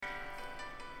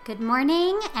Good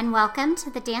morning and welcome to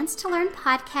the Dance to Learn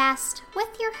podcast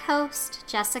with your host,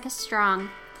 Jessica Strong.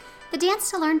 The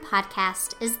Dance to Learn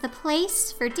podcast is the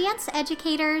place for dance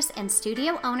educators and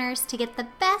studio owners to get the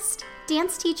best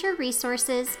dance teacher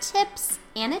resources, tips,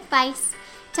 and advice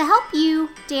to help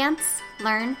you dance,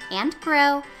 learn, and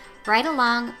grow right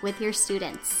along with your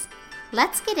students.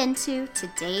 Let's get into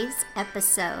today's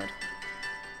episode.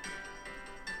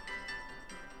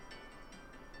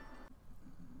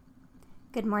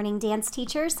 Good morning, dance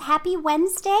teachers. Happy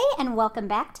Wednesday and welcome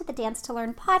back to the Dance to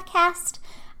Learn podcast.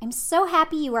 I'm so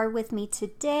happy you are with me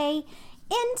today.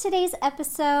 In today's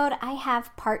episode, I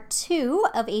have part 2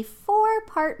 of a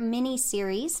 4-part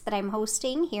mini-series that I'm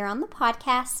hosting here on the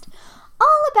podcast,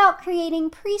 all about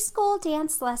creating preschool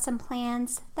dance lesson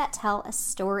plans that tell a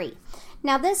story.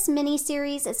 Now, this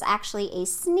mini-series is actually a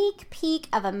sneak peek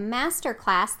of a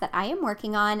masterclass that I am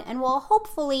working on and will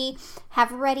hopefully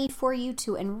have ready for you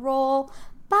to enroll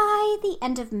by the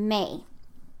end of May.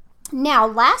 Now,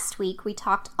 last week we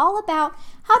talked all about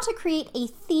how to create a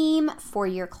theme for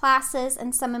your classes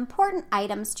and some important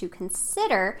items to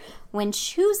consider when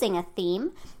choosing a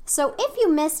theme. So if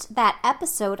you missed that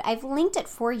episode, I've linked it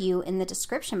for you in the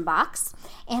description box.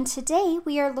 And today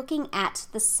we are looking at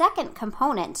the second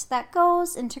component that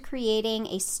goes into creating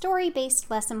a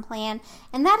story-based lesson plan,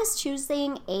 and that is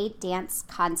choosing a dance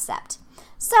concept.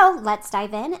 So let's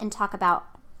dive in and talk about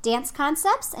dance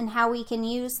concepts and how we can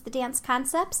use the dance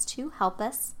concepts to help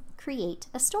us create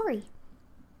a story.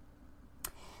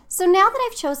 So now that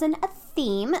I've chosen a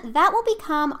theme, that will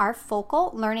become our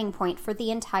focal learning point for the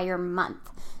entire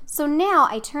month. So now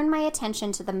I turn my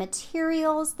attention to the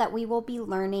materials that we will be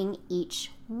learning each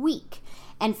week.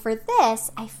 And for this,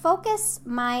 I focus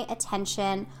my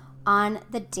attention on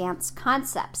the dance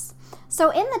concepts. So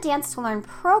in the Dance to Learn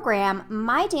program,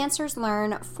 my dancers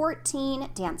learn 14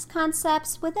 dance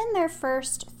concepts within their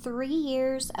first 3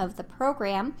 years of the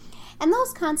program. And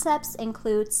those concepts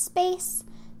include space,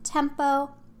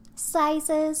 tempo,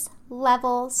 sizes,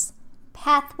 levels,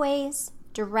 pathways,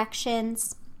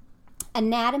 directions,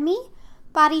 anatomy,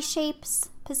 body shapes,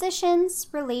 positions,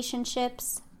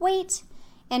 relationships, weight,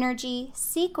 energy,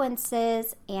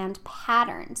 sequences, and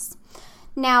patterns.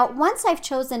 Now, once I've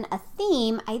chosen a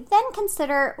theme, I then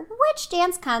consider which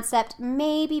dance concept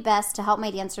may be best to help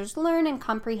my dancers learn and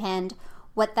comprehend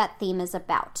what that theme is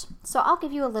about. So I'll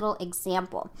give you a little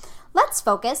example. Let's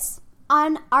focus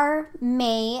on our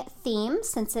May theme,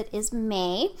 since it is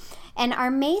May. And our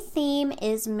May theme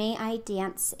is May I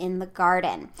Dance in the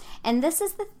Garden. And this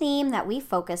is the theme that we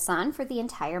focus on for the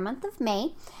entire month of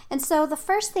May. And so the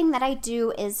first thing that I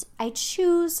do is I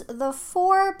choose the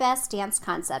 4 best dance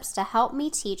concepts to help me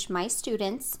teach my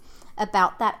students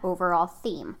about that overall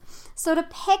theme. So to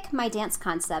pick my dance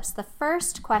concepts, the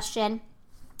first question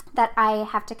that I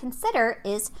have to consider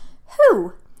is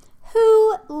who?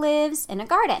 Who lives in a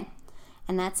garden?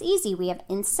 And that's easy. We have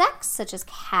insects such as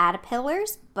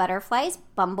caterpillars, butterflies,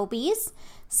 bumblebees,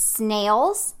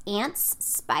 snails, ants,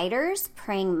 spiders,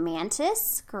 praying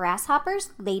mantis, grasshoppers,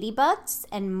 ladybugs,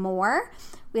 and more.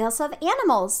 We also have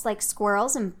animals like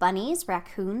squirrels and bunnies,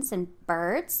 raccoons, and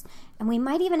birds. And we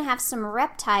might even have some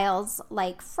reptiles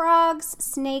like frogs,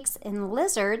 snakes, and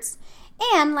lizards.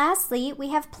 And lastly, we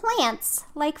have plants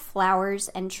like flowers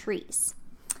and trees.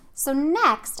 So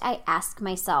next, I ask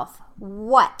myself,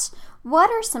 what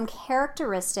are some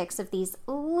characteristics of these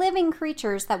living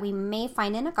creatures that we may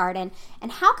find in a garden,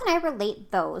 and how can I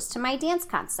relate those to my dance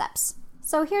concepts?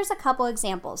 So here's a couple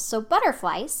examples. So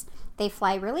butterflies, they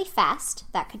fly really fast.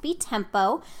 That could be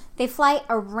tempo. They fly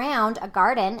around a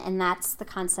garden, and that's the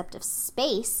concept of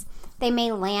space. They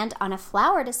may land on a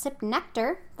flower to sip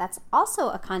nectar. That's also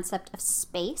a concept of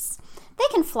space. They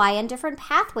can fly in different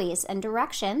pathways and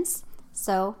directions.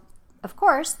 So, of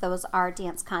course, those are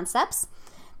dance concepts.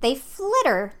 They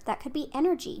flitter, that could be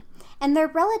energy. And they're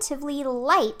relatively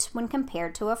light when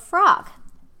compared to a frog.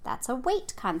 That's a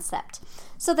weight concept.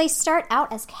 So they start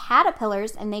out as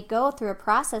caterpillars and they go through a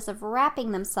process of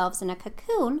wrapping themselves in a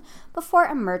cocoon before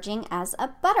emerging as a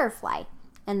butterfly.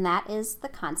 And that is the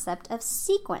concept of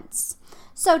sequence.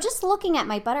 So just looking at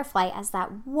my butterfly as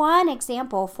that one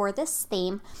example for this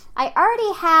theme, I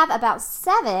already have about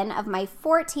 7 of my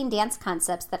 14 dance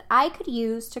concepts that I could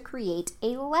use to create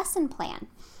a lesson plan.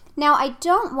 Now, I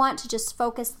don't want to just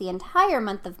focus the entire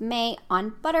month of May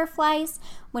on butterflies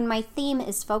when my theme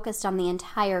is focused on the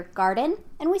entire garden,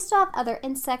 and we still have other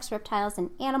insects, reptiles,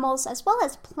 and animals, as well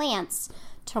as plants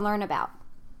to learn about.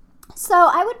 So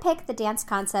I would pick the dance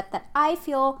concept that I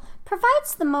feel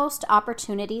provides the most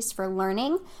opportunities for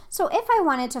learning. So if I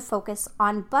wanted to focus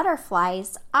on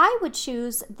butterflies, I would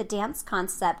choose the dance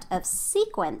concept of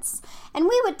sequence, and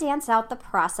we would dance out the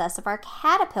process of our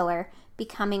caterpillar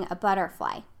becoming a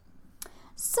butterfly.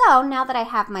 So now that I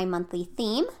have my monthly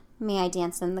theme, May I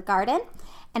Dance in the Garden,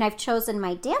 and I've chosen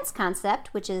my dance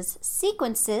concept, which is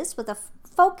sequences with a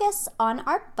focus on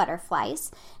our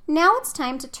butterflies, now it's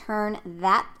time to turn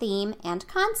that theme and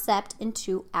concept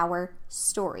into our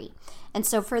story. And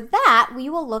so for that, we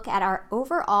will look at our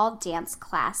overall dance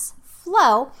class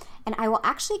flow, and I will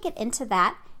actually get into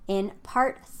that in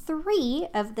part 3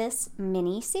 of this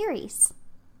mini series.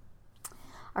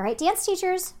 All right, dance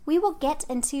teachers, we will get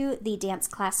into the dance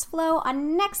class flow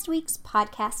on next week's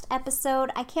podcast episode.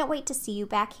 I can't wait to see you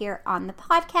back here on the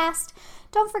podcast.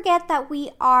 Don't forget that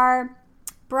we are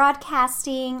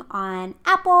broadcasting on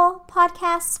Apple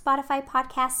Podcasts, Spotify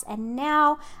Podcasts, and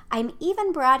now I'm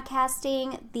even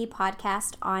broadcasting the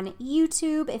podcast on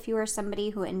YouTube if you are somebody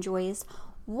who enjoys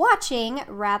watching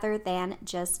rather than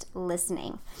just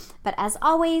listening. But as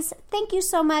always, thank you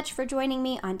so much for joining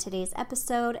me on today's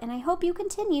episode, and I hope you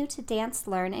continue to dance,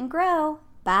 learn, and grow.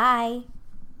 Bye.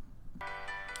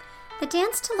 The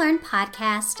Dance to Learn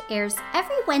podcast airs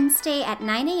every Wednesday at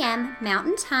 9 a.m.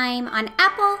 Mountain Time on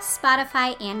Apple,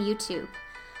 Spotify, and YouTube.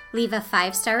 Leave a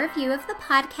 5-star review of the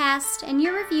podcast, and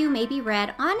your review may be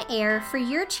read on air for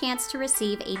your chance to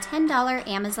receive a $10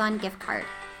 Amazon gift card.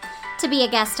 To be a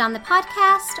guest on the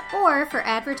podcast or for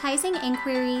advertising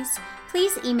inquiries,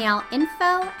 please email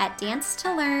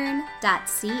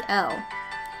info@dancetolearn.co.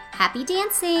 Happy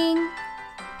dancing!